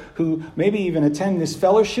who maybe even attend this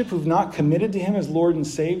fellowship who've not committed to him as Lord and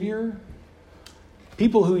Savior,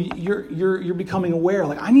 people who you're becoming aware,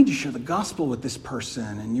 like, I need to share the gospel with this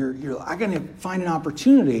person, and I'm going to find an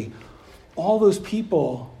opportunity. All those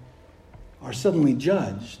people are suddenly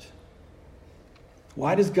judged.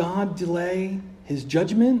 Why does God delay his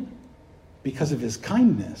judgment? Because of his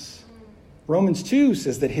kindness. Romans 2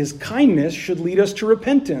 says that his kindness should lead us to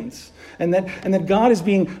repentance, and that God is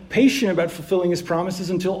being patient about fulfilling his promises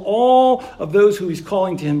until all of those who he's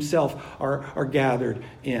calling to himself are gathered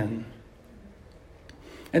in.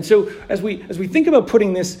 And so as we think about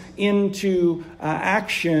putting this into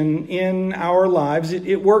action in our lives,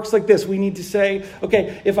 it works like this. We need to say,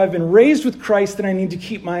 okay, if I've been raised with Christ, then I need to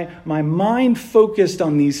keep my mind focused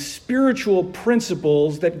on these spiritual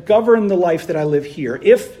principles that govern the life that I live here.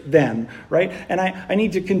 If then, right? And I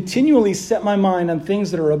need to continually set my mind on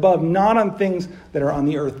things that are above, not on things that are on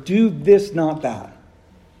the earth. Do this, not that.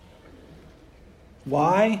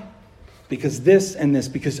 Why? Because this and this,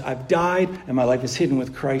 because I've died and my life is hidden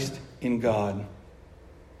with Christ in God.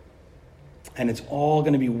 And it's all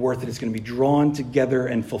going to be worth it. It's going to be drawn together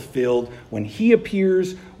and fulfilled. When he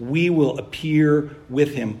appears, we will appear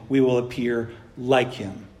with him. We will appear like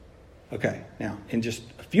him. Okay, now, in just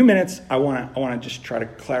a few minutes, I want to just try to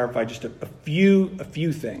clarify just a few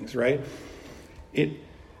things, right?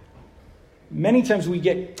 Many times we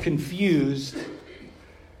get confused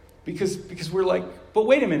because we're like, but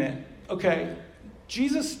wait a minute, okay,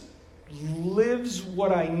 Jesus lives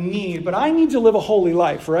what I need, but I need to live a holy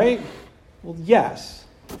life, right? Well, yes.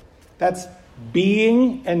 That's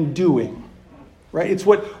being and doing, right? It's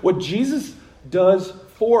what Jesus does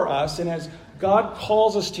for us, and as God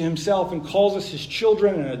calls us to himself and calls us his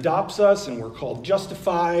children and adopts us, and we're called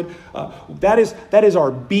justified, that is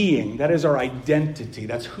our being. That is our identity.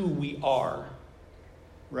 That's who we are,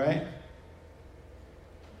 right?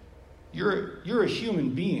 You're a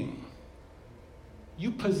human being.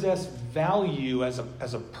 You possess value as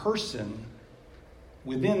a person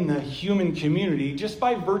within the human community just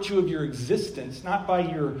by virtue of your existence, not by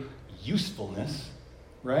your usefulness,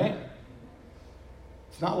 right?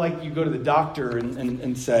 It's not like you go to the doctor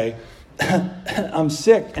and say, I'm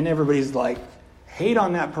sick, and everybody's like, hate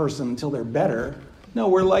on that person until they're better. No,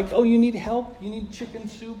 we're like, oh, you need help? You need chicken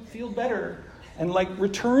soup? Feel better. And like,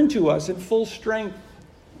 return to us in full strength.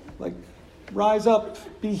 Like, rise up,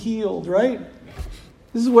 be healed, right?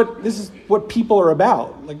 This is what people are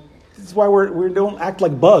about. Like, this is why we don't act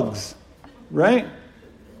like bugs, right?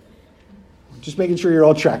 Just making sure you're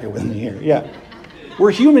all tracking with me here. Yeah.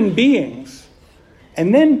 We're human beings.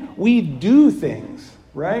 And then we do things,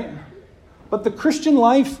 right? But the Christian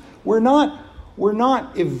life, we're not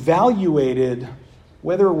evaluated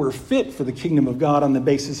whether we're fit for the kingdom of God on the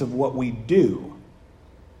basis of what we do.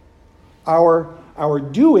 Our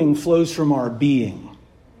doing flows from our being,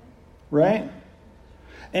 right?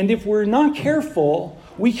 And if we're not careful,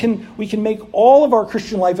 we can make all of our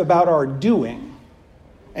Christian life about our doing.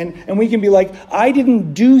 And we can be like, I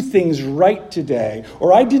didn't do things right today,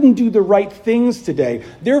 or I didn't do the right things today.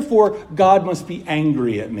 Therefore, God must be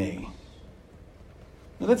angry at me.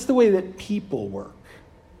 Now, that's the way that people work,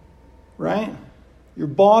 right? Your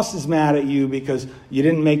boss is mad at you because you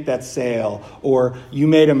didn't make that sale, or you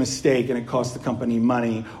made a mistake and it cost the company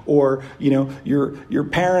money, or your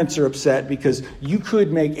parents are upset because you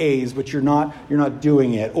could make A's but you're not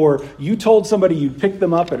doing it, or you told somebody you'd pick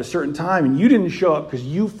them up at a certain time and you didn't show up because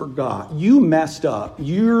you forgot. You messed up.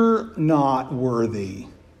 You're not worthy.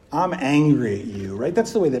 I'm angry at you, right?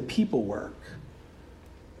 That's the way that people work.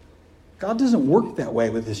 God doesn't work that way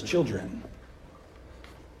with his children.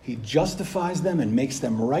 He justifies them and makes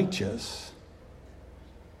them righteous.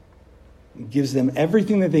 And gives them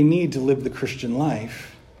everything that they need to live the Christian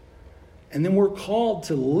life. And then we're called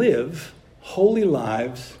to live holy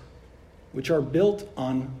lives which are built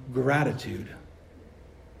on gratitude.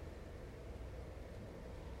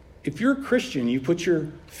 If you're a Christian, you put your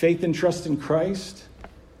faith and trust in Christ,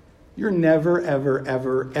 you're never, ever,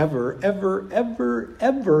 ever, ever, ever, ever,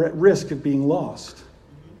 ever at risk of being lost.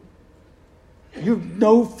 You have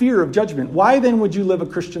no fear of judgment. Why then would you live a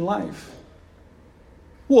Christian life?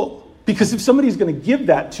 Well, because if somebody's going to give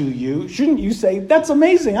that to you, shouldn't you say, that's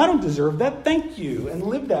amazing, I don't deserve that, thank you, and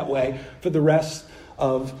live that way for the rest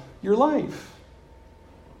of your life?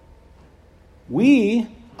 We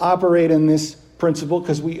operate in this principle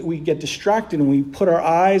because we get distracted and we put our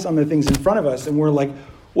eyes on the things in front of us, and we're like,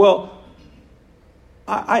 well,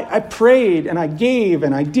 I prayed and I gave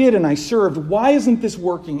and I did and I served. Why isn't this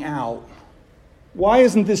working out? Why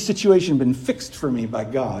hasn't this situation been fixed for me by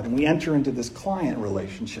God? And we enter into this client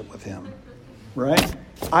relationship with him, right?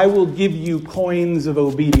 I will give you coins of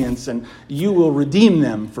obedience and you will redeem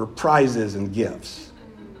them for prizes and gifts.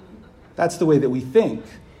 That's the way that we think.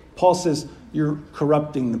 Paul says, you're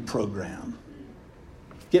corrupting the program.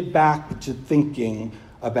 Get back to thinking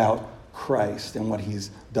about Christ and what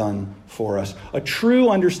he's done for us. A true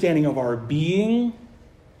understanding of our being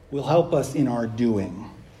will help us in our doing.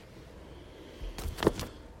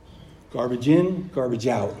 Garbage in, garbage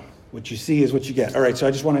out. What you see is what you get. All right, so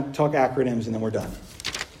I just want to talk acronyms and then we're done.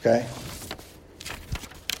 Okay?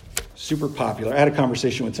 Super popular. I had a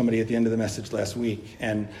conversation with somebody at the end of the message last week,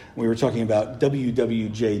 and we were talking about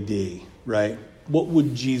WWJD, right? What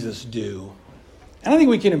would Jesus do? And I think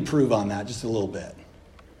we can improve on that just a little bit.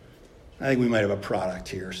 I think we might have a product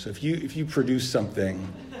here. So if you produce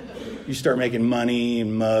something, you start making money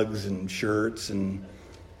and mugs and shirts and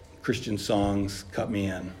Christian songs, cut me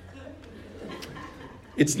in.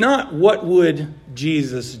 It's not what would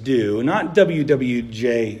Jesus do, not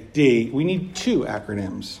WWJD. We need two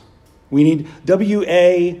acronyms. We need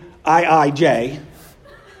WAIIJ,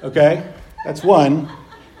 okay? That's one.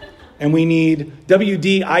 And we need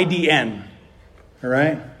WDIDN, All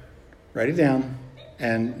right? Write it down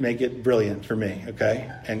and make it brilliant for me,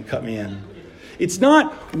 okay? And cut me in. It's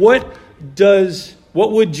not what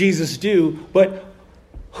would Jesus do, but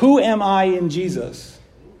who am I in Jesus?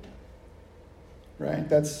 Right?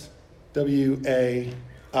 That's WAIIJ,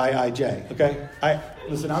 okay?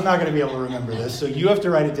 Listen, I'm not going to be able to remember this, so you have to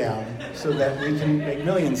write it down so that we can make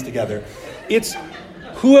millions together. It's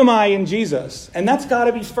who am I in Jesus? And that's got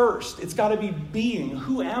to be first. It's got to be being.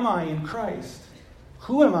 Who am I in Christ?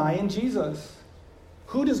 Who am I in Jesus?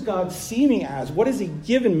 Who does God see me as? What has he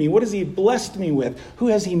given me? What has he blessed me with? Who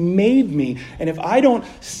has he made me? And if I don't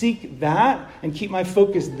seek that and keep my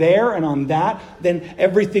focus there and on that, then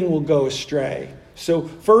everything will go astray. So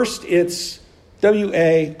first it's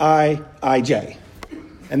WAIIJ.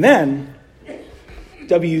 And then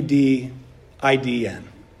WDIDN.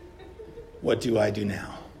 What do I do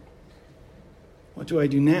now? What do I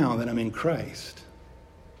do now that I'm in Christ?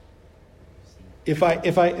 If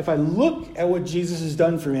I look at what Jesus has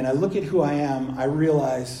done for me and I look at who I am, I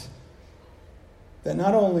realize that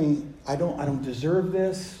not only I don't deserve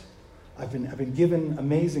this, I've been given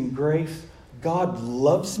amazing grace. God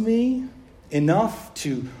loves me enough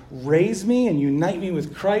to raise me and unite me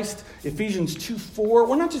with Christ. Ephesians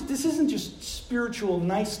 2:4. This isn't just spiritual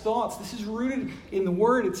nice thoughts. This is rooted in the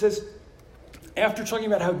Word. It says, after talking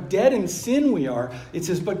about how dead in sin we are, it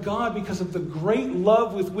says, but God, because of the great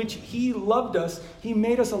love with which he loved us, he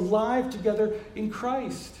made us alive together in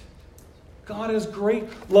Christ. God has great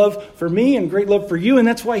love for me and great love for you, and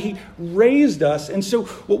that's why he raised us. And so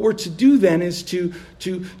what we're to do then is to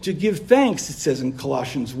give thanks, it says in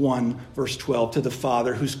Colossians 1, verse 12, to the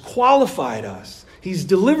Father who's qualified us. He's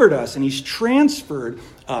delivered us and he's transferred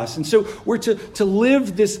us. And so we're to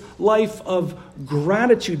live this life of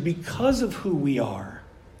gratitude because of who we are.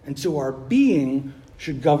 And so our being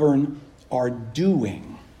should govern our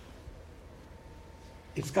doing.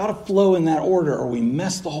 It's got to flow in that order or we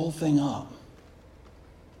mess the whole thing up.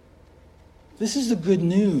 This is the good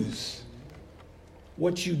news.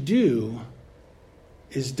 What you do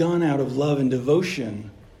is done out of love and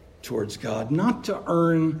devotion towards God, not to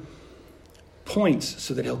earn points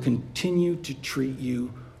so that he'll continue to treat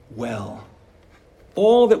you well.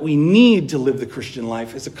 All that we need to live the Christian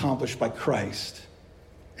life is accomplished by Christ.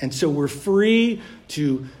 And so we're free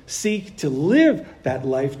to seek to live that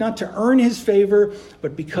life, not to earn his favor,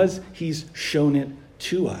 but because he's shown it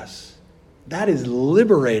to us. That is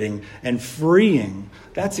liberating and freeing.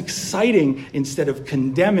 That's exciting instead of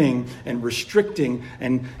condemning and restricting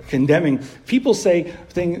and condemning. People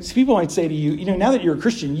might say to you, now that you're a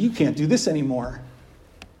Christian, you can't do this anymore.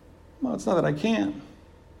 Well, it's not that I can't.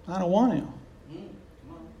 I don't want to.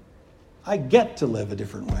 I get to live a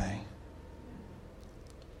different way.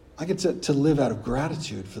 I get to live out of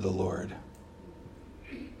gratitude for the Lord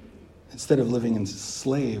instead of living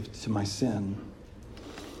enslaved to my sin.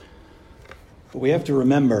 But we have to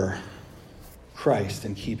remember Christ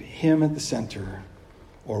and keep him at the center,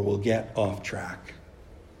 or we'll get off track.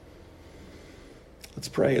 Let's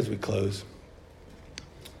pray as we close.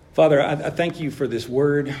 Father, I thank you for this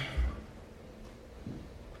word.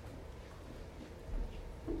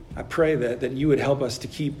 I pray that you would help us to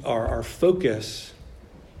keep our focus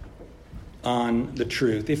on the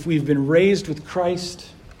truth. If we've been raised with Christ,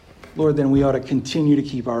 Lord, then we ought to continue to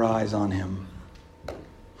keep our eyes on him.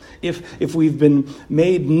 If we've been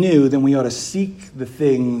made new, then we ought to seek the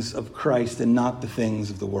things of Christ and not the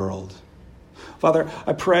things of the world. Father,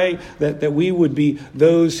 I pray that we would be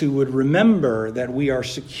those who would remember that we are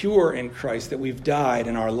secure in Christ, that we've died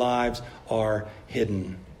and our lives are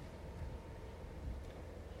hidden.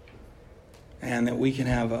 And that we can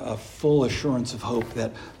have a full assurance of hope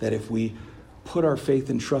that if we put our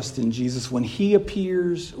faith and trust in Jesus, when he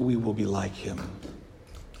appears, we will be like him.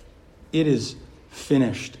 It is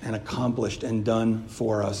finished and accomplished and done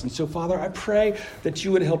for us. And so, Father, I pray that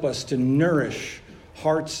you would help us to nourish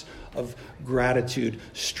hearts of gratitude.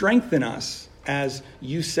 Strengthen us, as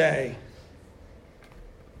you say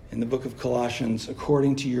in the book of Colossians,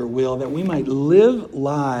 according to your will, that we might live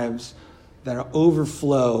lives that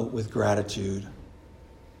overflow with gratitude,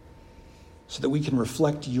 so that we can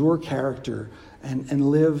reflect your character and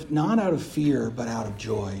live not out of fear, but out of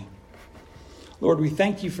joy. Lord, we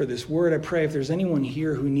thank you for this word. I pray if there's anyone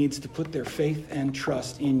here who needs to put their faith and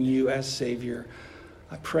trust in you as Savior,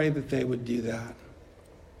 I pray that they would do that.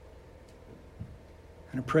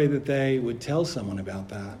 And I pray that they would tell someone about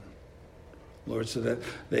that, Lord, so that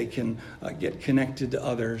they can get connected to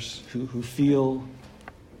others who feel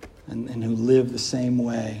and who live the same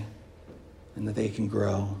way, and that they can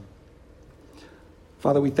grow.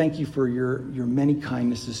 Father, we thank you for your many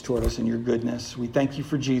kindnesses toward us and your goodness. We thank you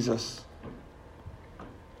for Jesus.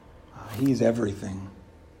 He is everything.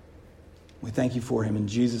 We thank you for him in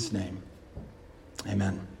Jesus' name.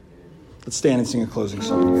 Amen. Let's stand and sing a closing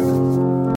song together.